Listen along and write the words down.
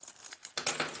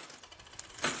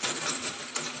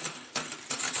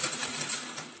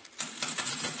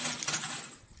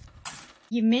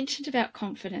You mentioned about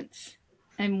confidence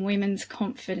and women's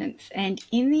confidence, and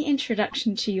in the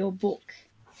introduction to your book,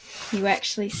 you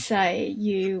actually say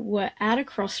you were at a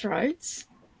crossroads,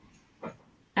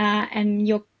 and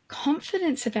your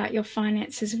confidence about your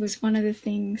finances was one of the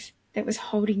things that was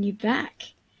holding you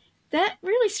back. That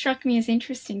really struck me as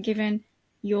interesting given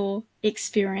your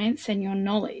experience and your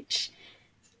knowledge.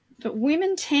 But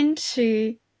women tend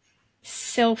to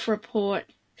self-report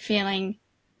feeling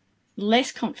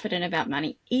less confident about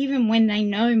money, even when they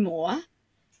know more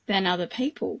than other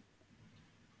people.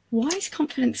 Why is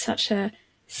confidence such a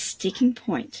sticking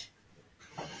point?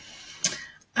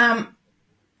 I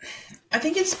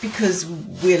think it's because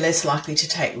we're less likely to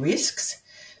take risks.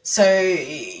 So,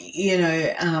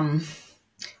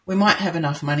 we might have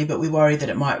enough money, but we worry that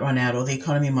it might run out or the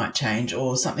economy might change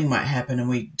or something might happen and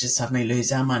we just suddenly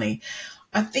lose our money.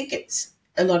 I think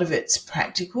a lot of it's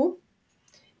practical,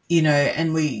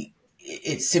 and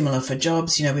it's similar for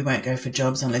jobs. We won't go for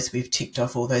jobs unless we've ticked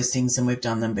off all those things and we've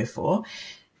done them before.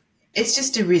 It's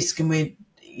just a risk, and we're,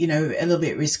 a little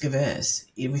bit risk averse.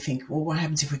 We think, well, what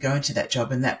happens if we go into that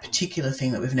job and that particular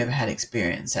thing that we've never had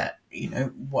experience at?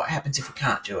 What happens if we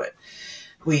can't do it?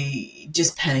 We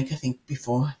just panic, I think,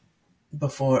 before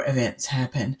events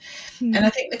happen. And I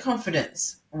think the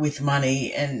confidence with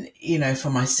money and,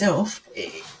 for myself,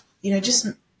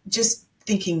 just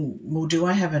thinking, well, do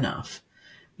I have enough?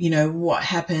 What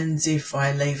happens if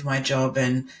I leave my job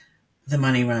and the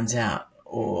money runs out,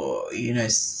 or,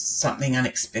 something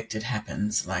unexpected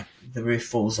happens, like the roof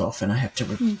falls off and I have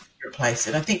to replace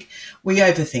it. I think we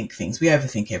overthink things. We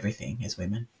overthink everything as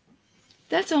women.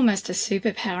 That's almost a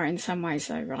superpower in some ways,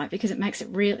 though, right? Because it makes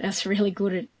us really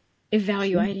good at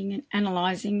evaluating and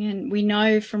analysing. And we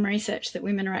know from research that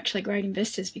women are actually great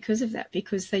investors because of that,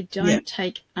 because they don't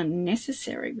take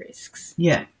unnecessary risks.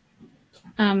 Yeah.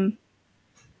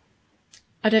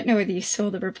 I don't know whether you saw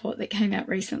the report that came out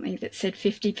recently that said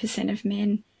 50% of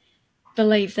men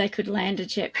believe they could land a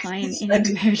jet plane in an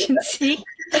emergency.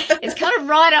 It's kind of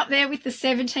right up there with the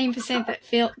 17% that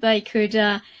felt they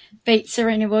could beat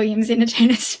Serena Williams in a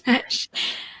tennis match.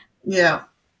 Yeah.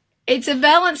 It's a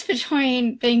balance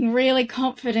between being really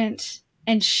confident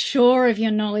and sure of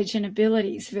your knowledge and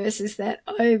abilities versus that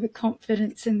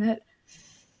overconfidence and that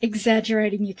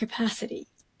exaggerating your capacity.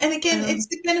 And again, it's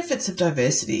the benefits of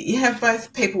diversity. You have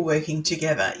both people working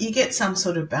together. You get some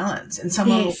sort of balance, and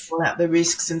someone will call out the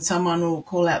risks and someone will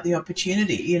call out the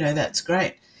opportunity. That's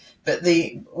great. But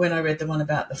when I read the one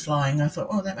about the flying, I thought,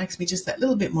 oh, that makes me just that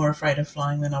little bit more afraid of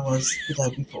flying than I was the day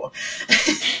before.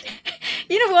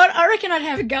 You know what? I reckon I'd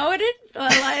have a go at it.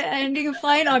 Landing a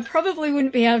plane, I probably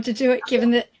wouldn't be able to do it,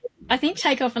 given that I think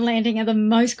takeoff and landing are the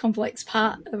most complex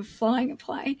part of flying a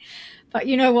plane. But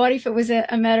you know what? If it was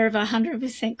a matter of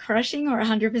 100% crushing or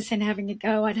 100% having a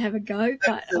go, I'd have a go.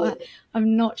 But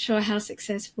I'm not sure how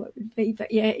successful it would be.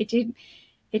 But yeah, it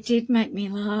did make me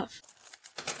laugh.